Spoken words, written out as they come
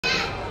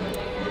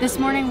This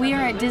morning we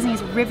are at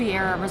Disney's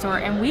Riviera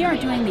Resort and we are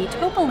doing the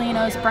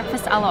Topolino's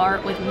Breakfast a la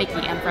Art with Mickey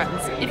and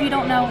Friends. If you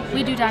don't know,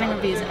 we do dining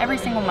reviews every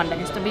single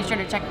Monday, so be sure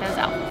to check those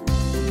out.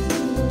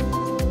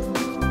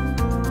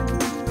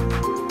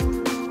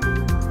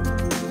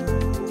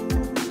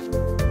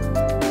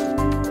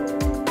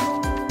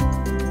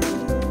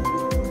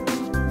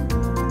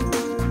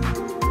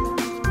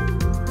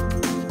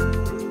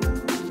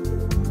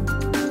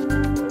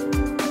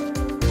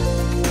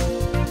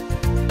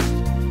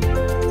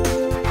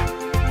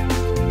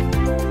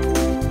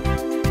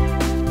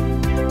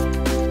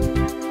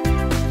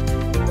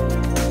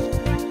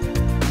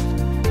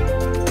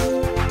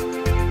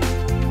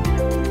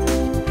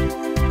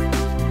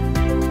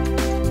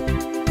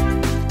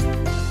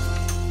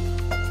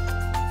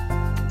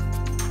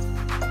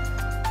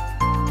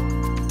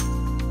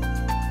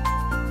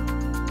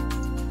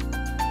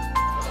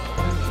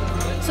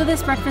 So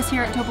this breakfast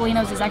here at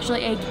Topolino's is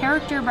actually a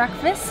character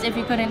breakfast, if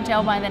you couldn't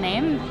tell by the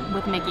name,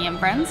 with Mickey and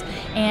Friends.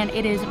 And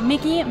it is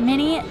Mickey,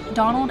 Minnie,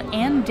 Donald,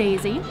 and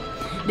Daisy.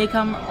 They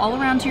come all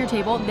around to your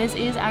table. This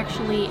is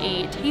actually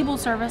a table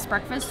service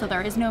breakfast, so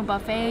there is no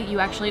buffet.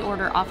 You actually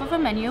order off of a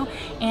menu,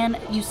 and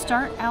you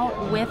start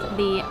out with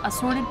the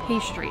assorted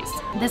pastries.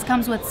 This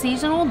comes with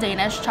seasonal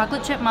Danish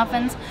chocolate chip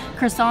muffins,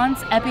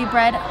 croissants, epi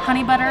bread,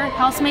 honey butter,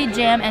 house-made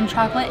jam, and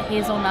chocolate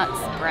hazelnut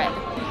spread.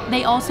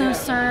 They also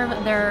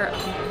serve their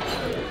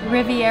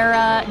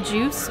Riviera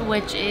juice,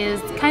 which is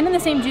kind of the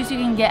same juice you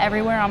can get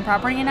everywhere on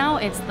property now.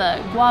 It's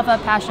the guava,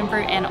 passion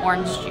fruit, and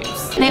orange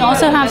juice. They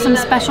also have some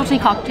specialty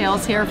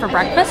cocktails here for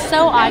breakfast,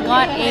 so I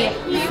got a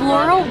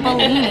floral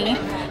Bellini.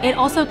 It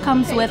also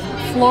comes with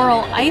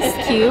floral ice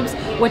cubes,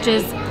 which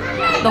is,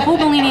 the whole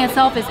Bellini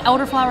itself is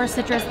elderflower,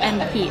 citrus,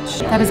 and peach.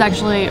 That is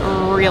actually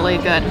really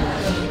good.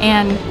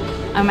 And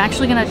I'm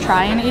actually gonna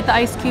try and eat the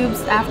ice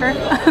cubes after.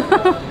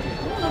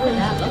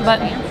 But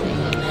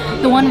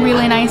the one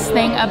really nice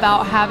thing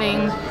about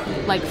having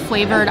like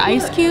flavored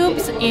ice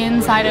cubes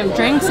inside of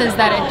drinks is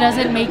that it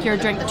doesn't make your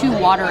drink too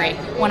watery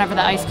whenever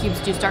the ice cubes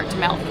do start to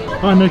melt.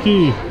 Hi,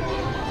 Mickey.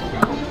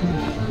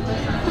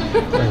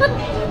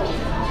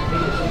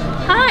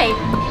 Hi.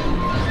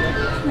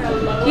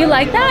 You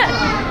like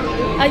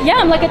that? Yeah,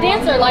 I'm like a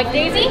dancer, like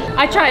Daisy.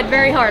 I tried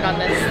very hard on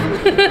this.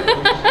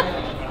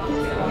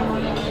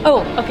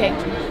 Oh, okay.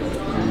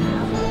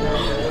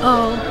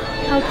 Oh,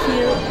 how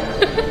cute.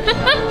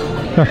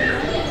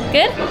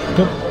 Good?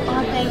 Good.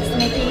 Oh, thanks,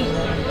 Mickey.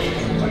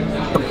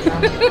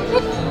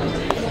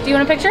 Do you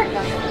want a picture?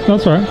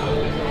 That's all right.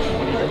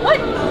 What?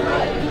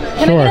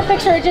 Can I get a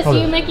picture of just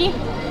you, Mickey?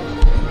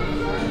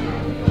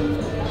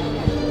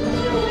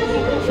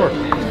 Sure.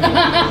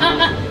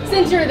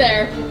 Since you're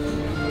there.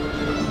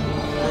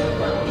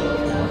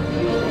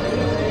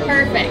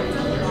 Perfect.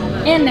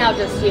 And now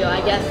just you, I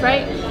guess,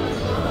 right?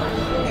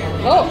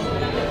 Oh.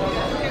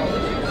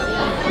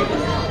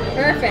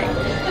 Perfect.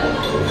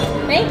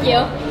 Thank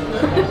you.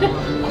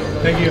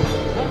 Thank you.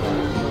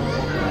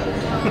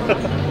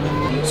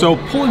 So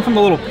pulling from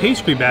the little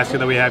pastry basket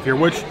that we have here,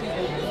 which,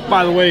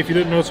 by the way, if you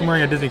didn't notice I'm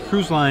wearing a Disney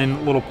Cruise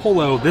Line little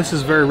polo, this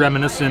is very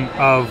reminiscent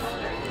of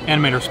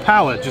Animator's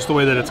Palette, just the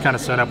way that it's kind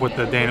of set up with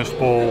the Danish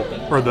bowl,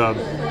 or the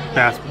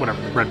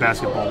whatever, the bread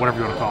basket bowl, whatever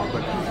you want to call it.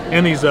 But,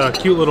 and these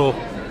cute little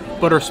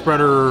butter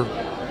spreader,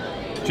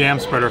 jam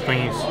spreader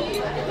thingies,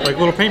 like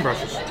little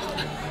paintbrushes.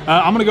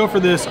 I'm gonna go for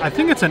this, I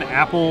think it's an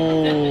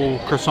apple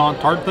croissant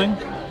tart thing.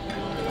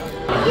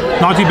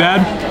 Not too bad.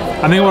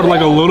 I think I would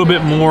like a little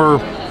bit more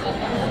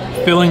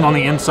filling on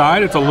the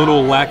inside. It's a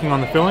little lacking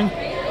on the filling,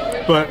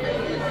 but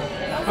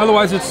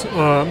otherwise it's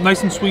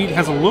nice and sweet. It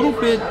has a little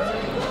bit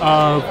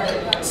of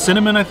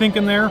cinnamon, I think,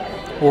 in there,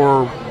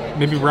 or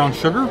maybe brown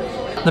sugar.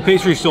 The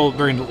pastry is still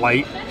very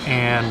light,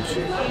 and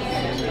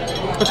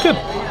it's good.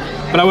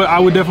 But I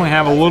would definitely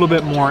have a little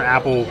bit more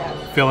apple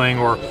filling,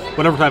 or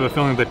whatever type of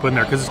filling they put in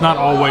there, because it's not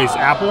always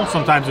apple.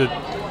 Sometimes it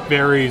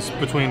varies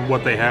between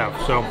what they have.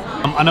 So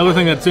another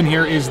thing that's in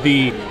here is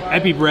the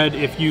epi bread.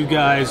 If you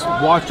guys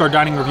watched our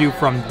dining review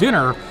from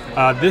dinner,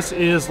 this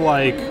is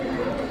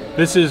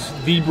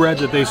the bread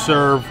that they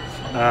serve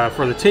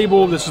for the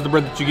table. This is the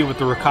bread that you get with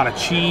the ricotta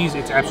cheese.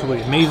 It's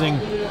absolutely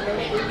amazing,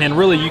 and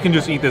really you can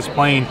just eat this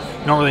plain.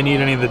 You don't really need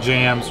any of the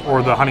jams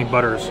or the honey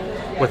butters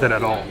with it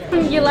at all.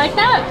 You like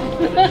that?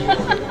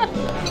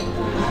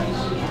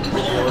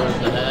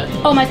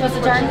 Oh, am I supposed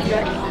to turn?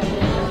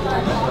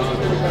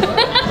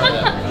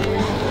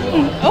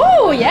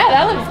 Oh, yeah,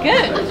 that looks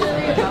good.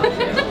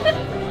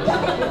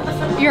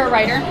 You're a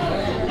writer?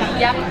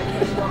 Yeah.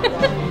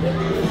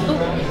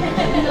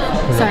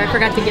 Sorry, I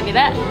forgot to give you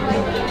that.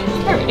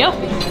 There we go.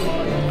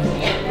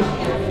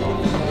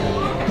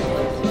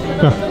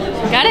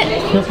 Got it?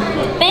 Yep.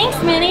 Thanks,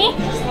 Minnie.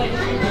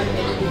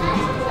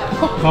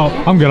 Oh,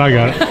 I'm good, I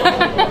got it.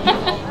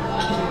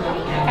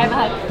 Have a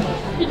hug.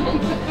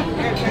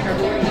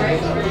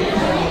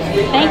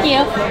 Thank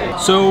you.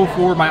 So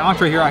for my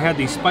entree here, I had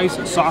the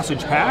spiced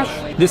sausage hash.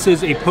 This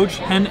is a poached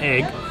hen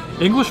egg,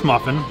 English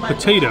muffin,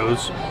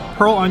 potatoes,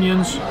 pearl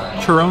onions,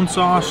 churron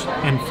sauce,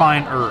 and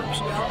fine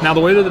herbs. Now the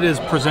way that it is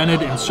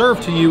presented and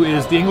served to you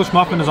is the English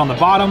muffin is on the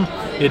bottom,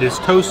 it is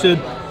toasted,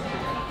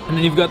 And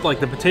then you've got like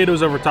the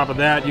potatoes over top of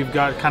that. You've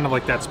got kind of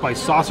like that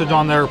spiced sausage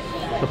on there,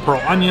 the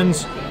pearl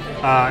onions,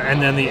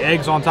 and then the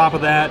eggs on top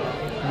of that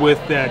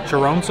with that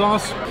churron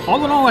sauce.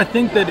 All in all, I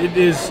think that it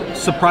is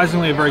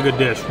surprisingly a very good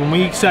dish. When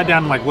we sat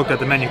down and like looked at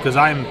the menu, because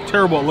I am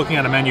terrible at looking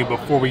at a menu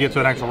before we get to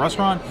an actual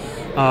restaurant,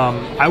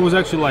 I was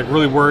actually like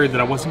really worried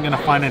that I wasn't gonna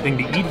find anything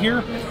to eat here.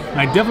 And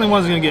I definitely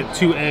wasn't gonna get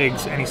 2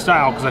 eggs any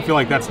style, because I feel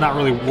like that's not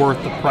really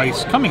worth the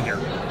price coming here.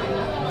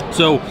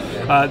 So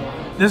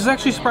this is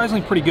actually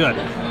surprisingly pretty good.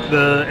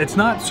 It's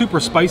not super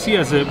spicy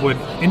as it would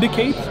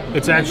indicate.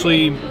 It's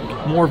actually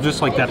more of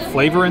just like that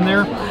flavor in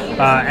there.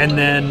 And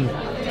then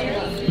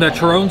the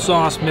churron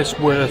sauce mixed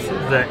with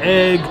the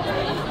egg,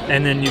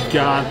 and then you've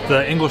got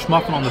the English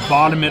muffin on the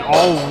bottom. It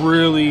all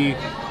really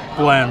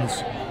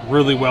blends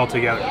really well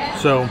together.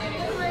 So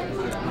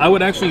I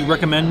would actually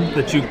recommend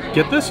that you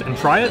get this and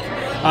try it,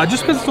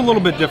 just because it's a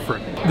little bit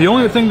different. The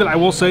only thing that I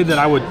will say that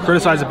I would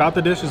criticize about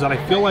the dish is that I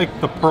feel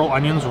like the pearl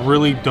onions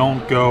really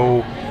don't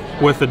go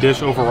with the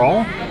dish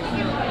overall.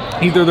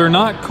 Either they're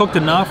not cooked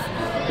enough,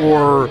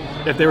 or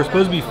if they were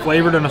supposed to be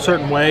flavored in a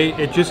certain way,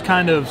 it just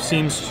kind of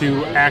seems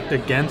to act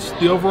against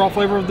the overall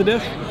flavor of the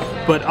dish.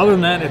 But other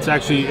than that,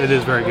 it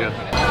is very good.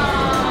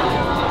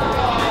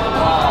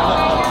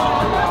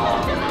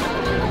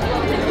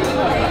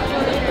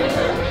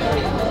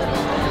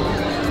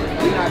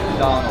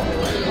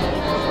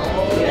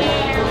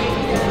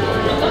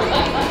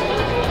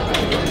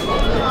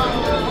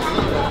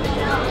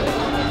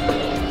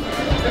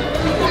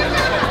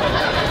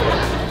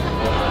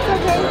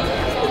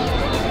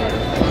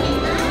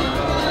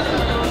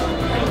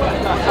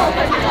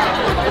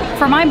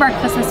 For my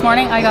breakfast this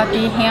morning, I got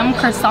the ham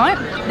croissant.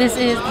 This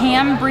is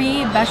ham,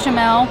 brie,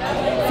 bechamel,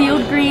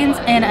 field greens,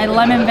 and a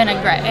lemon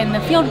vinaigrette. And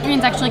the field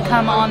greens actually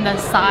come on the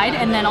side,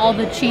 and then all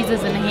the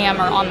cheeses and ham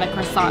are on the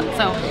croissant.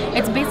 So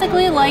it's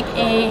basically like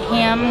a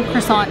ham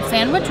croissant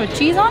sandwich with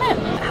cheese on it.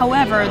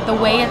 However, the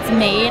way it's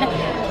made,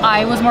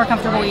 I was more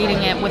comfortable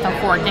eating it with a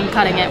fork and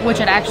cutting it, which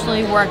it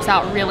actually works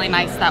out really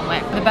nice that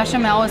way. The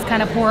bechamel is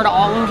kind of poured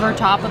all over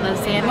top of the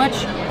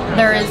sandwich.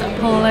 There is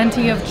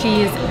plenty of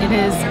cheese. It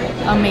is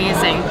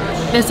amazing.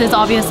 This is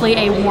obviously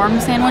a warm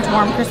sandwich,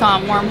 warm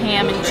croissant, warm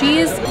ham and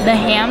cheese. The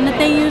ham that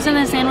they use in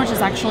the sandwich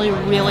is actually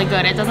really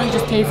good. It doesn't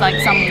just taste like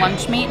some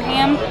lunch meat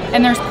ham,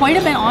 and there's quite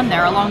a bit on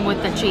there along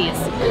with the cheese.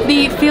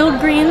 The field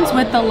greens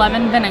with the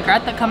lemon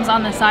vinaigrette that comes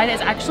on the side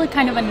is actually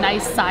kind of a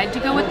nice side to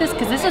go with this,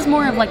 because this is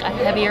more of like a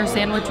heavier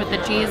sandwich with the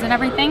cheese and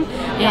everything,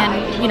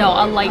 and you know,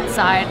 a light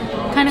side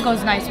kind of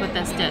goes nice with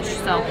this dish.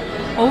 So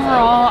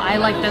overall, I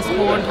like this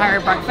whole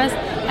entire breakfast.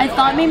 I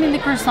thought maybe the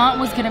croissant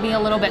was going to be a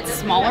little bit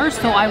smaller,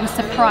 so I was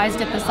surprised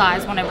at the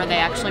size whenever they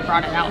actually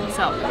brought it out.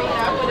 So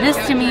this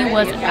to me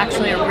was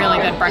actually a really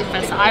good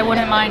breakfast. I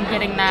wouldn't mind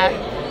getting that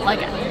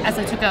like as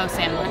a to-go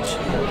sandwich.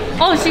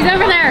 Oh, she's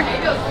over there.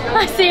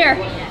 I see her.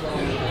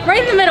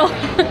 Right in the middle.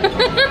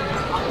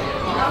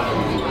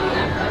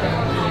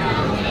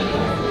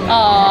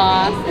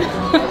 Aww.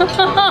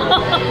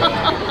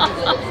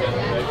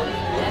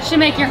 Should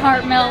make your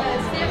heart melt.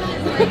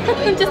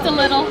 Just a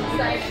little.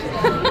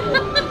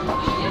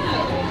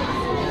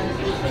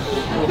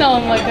 Oh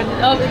my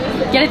goodness. Oh,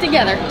 get it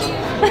together.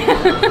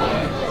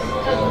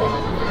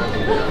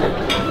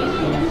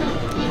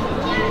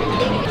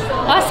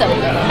 Awesome.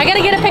 I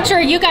gotta get a picture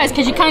of you guys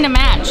because you kind of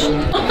match.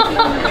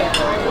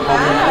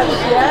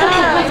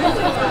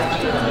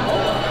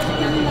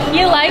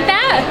 You like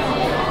that?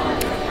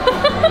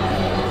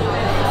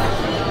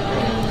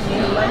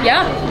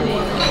 Yeah.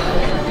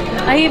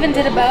 I even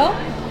did a bow.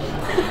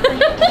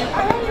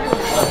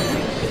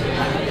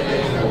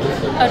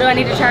 Oh, do I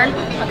need to turn?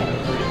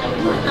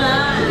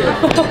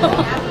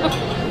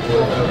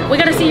 Okay. We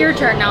gotta see your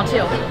turn now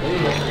too.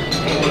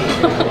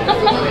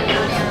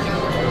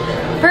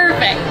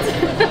 Perfect.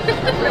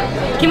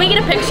 Can we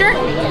get a picture?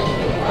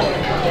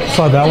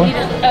 Saw that one?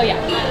 Oh yeah.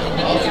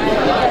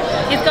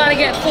 He's gotta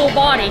get full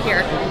body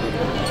here.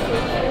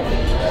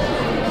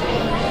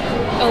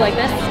 Oh, like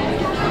this?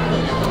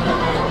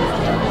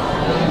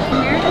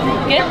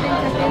 Good?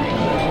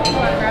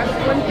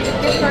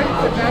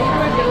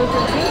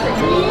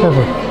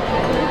 Perfect.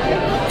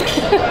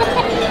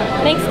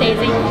 Thanks,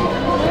 Daisy.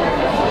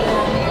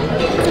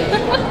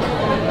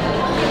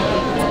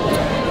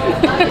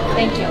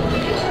 Thank you.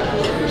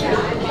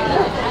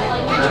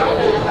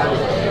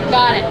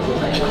 Got it.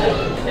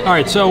 All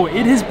right, so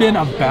it has been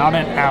about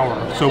an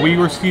hour. So we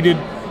were seated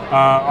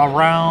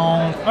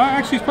around,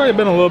 actually it's probably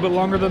been a little bit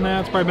longer than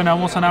that. It's probably been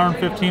almost an hour and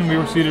 15. We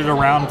were seated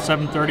around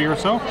 7:30 or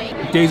so.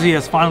 Daisy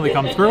has finally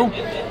come through.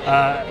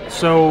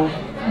 So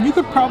you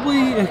could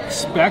probably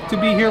expect to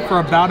be here for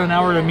about an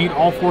hour to meet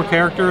all 4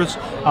 characters.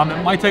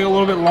 It might take a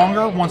little bit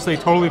longer once they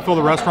totally fill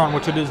the restaurant,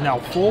 which it is now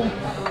full.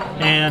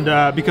 And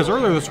because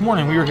earlier this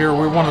morning we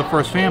were one of the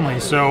first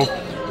families, so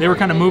they were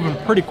kind of moving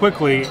pretty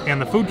quickly,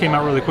 and the food came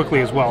out really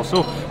quickly as well.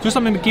 So just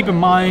something to keep in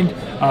mind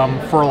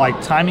for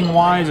like timing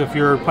wise, if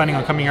you're planning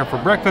on coming here for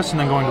breakfast and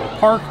then going to the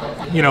park,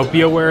 you know,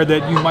 be aware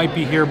that you might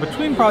be here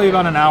between probably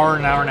about an hour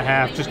and a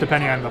half, just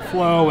depending on the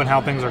flow and how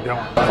things are going.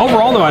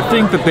 Overall though, I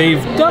think that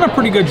they've done a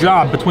pretty good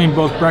job between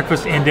both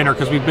breakfast and dinner,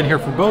 because we've been here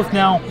for both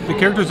now. The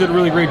characters did a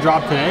really great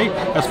job today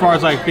as far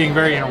as like being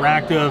very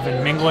interactive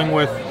and mingling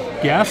with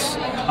guests,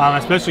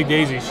 especially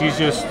Daisy. She's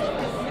just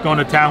going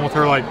to town with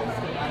her like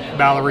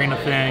ballerina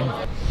thing.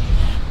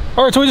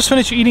 All right, so we just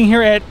finished eating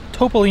here at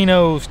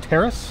Topolino's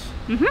Terrace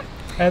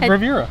at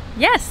Riviera.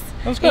 Yes.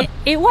 That was good.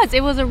 It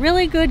was a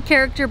really good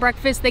character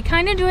breakfast. They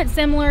kind of do it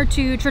similar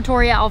to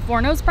Trattoria Al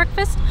Forno's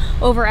breakfast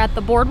over at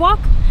the boardwalk.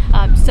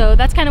 So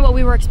that's kind of what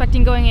we were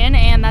expecting going in,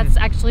 and that's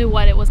actually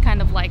what it was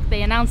kind of like.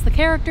 They announce the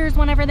characters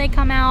whenever they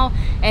come out,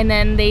 and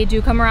then they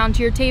do come around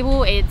to your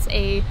table. It's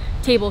a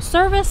table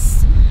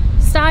service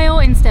style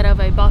instead of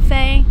a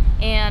buffet,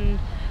 and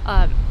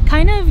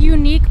kind of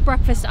unique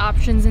breakfast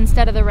options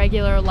instead of the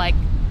regular like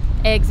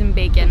eggs and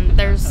bacon.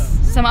 There's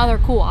some other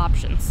cool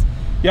options.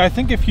 Yeah, I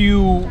think if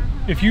you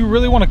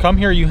really want to come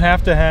here, you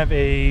have to have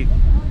a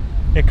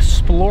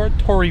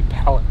exploratory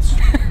palate.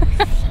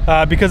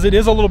 Because it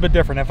is a little bit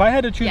different. If I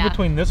had to choose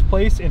between this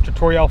place and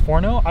Trattoria Al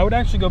Forno, I would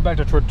actually go back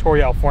to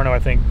Trattoria Al Forno, I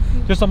think.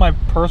 Just on my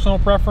personal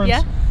preference.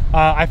 Yeah.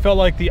 I felt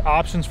like the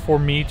options for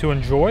me to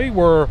enjoy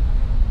were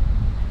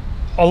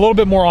a little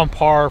bit more on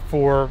par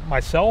for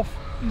myself.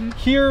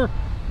 Here,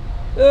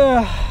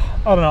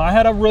 I don't know. I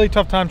had a really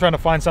tough time trying to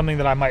find something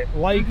that I might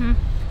like. And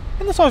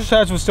the sausage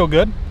sides was still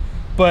good.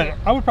 But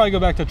I would probably go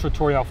back to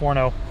Trattoria Al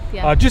Forno,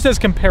 just as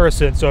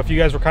comparison. So if you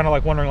guys were kind of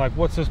like wondering like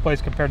what's this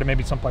place compared to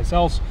maybe someplace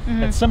else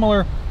that's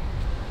similar,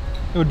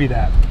 it would be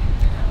that.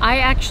 I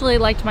actually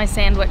liked my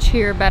sandwich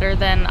here better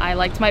than I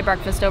liked my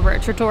breakfast over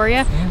at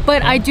Trattoria.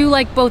 But I do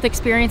like both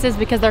experiences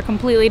because they're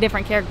completely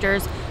different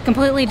characters,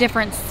 completely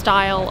different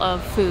style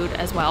of food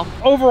as well.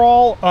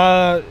 Overall,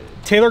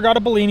 Taylor got a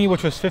Bellini,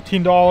 which was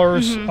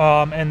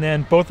 $15, and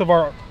then both of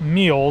our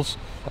meals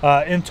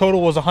in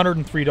total was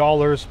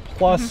 $103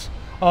 plus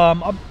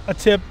a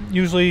tip,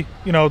 usually,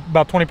 you know,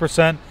 about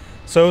 20%.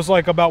 So it was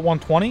like about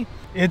 $120.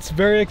 It's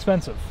very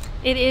expensive.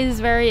 It is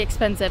very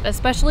expensive,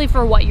 especially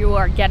for what you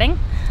are getting.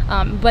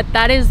 But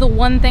that is the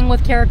one thing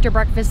with character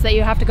breakfast that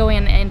you have to go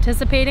in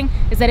anticipating,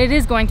 is that it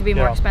is going to be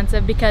more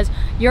expensive, because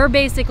you're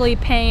basically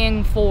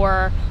paying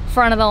for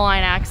front of the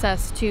line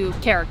access to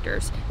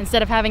characters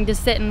instead of having to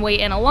sit and wait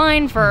in a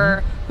line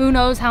for who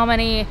knows how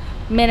many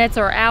minutes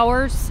or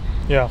hours.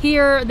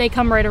 Here they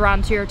come right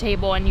around to your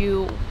table, and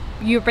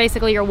you're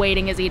basically, your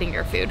waiting is eating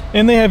your food.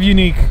 And they have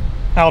unique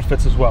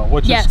outfits as well,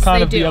 which is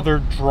kind of the other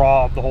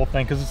draw of the whole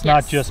thing, because it's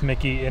not just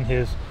Mickey in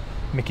his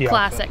Mickey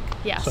classic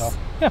outfit. So,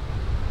 yeah.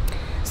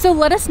 So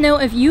let us know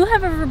if you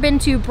have ever been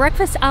to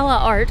breakfast a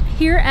la art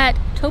here at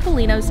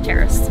Topolino's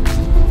Terrace.